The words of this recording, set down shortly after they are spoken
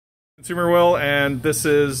Consumer Will, and this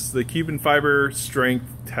is the Cuben Fiber strength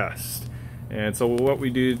test. And so what we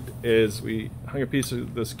did is we hung a piece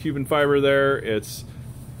of this Cuben Fiber there.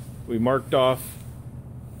 We marked off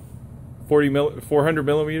 400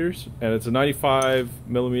 millimeters, and it's a 95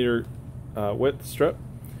 millimeter width strip.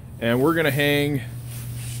 And we're gonna hang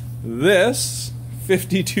this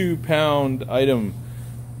 52-pound item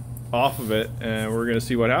off of it, and we're gonna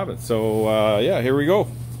see what happens. So yeah, here we go.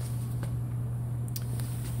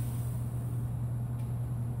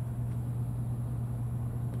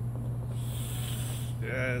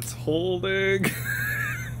 Yeah, it's holding.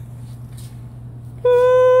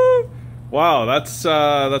 Wow, that's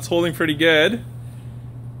holding pretty good.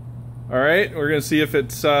 All right, we're gonna see if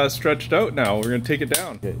it's stretched out now. We're gonna take it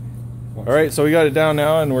down. Okay. All right, so we got it down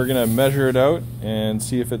now, and we're gonna measure it out and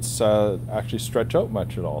see if it's actually stretched out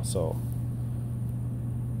much at all. So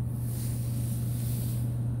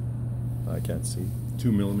I can't see.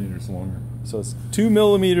 2 millimeters longer. So it's 2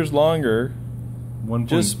 millimeters longer.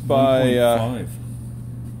 Just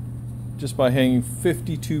by hanging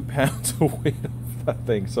 52 pounds of weight off that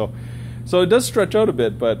thing. So it does stretch out a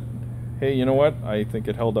bit, but hey, you know what? I think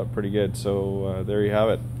it held up pretty good. So there you have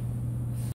it.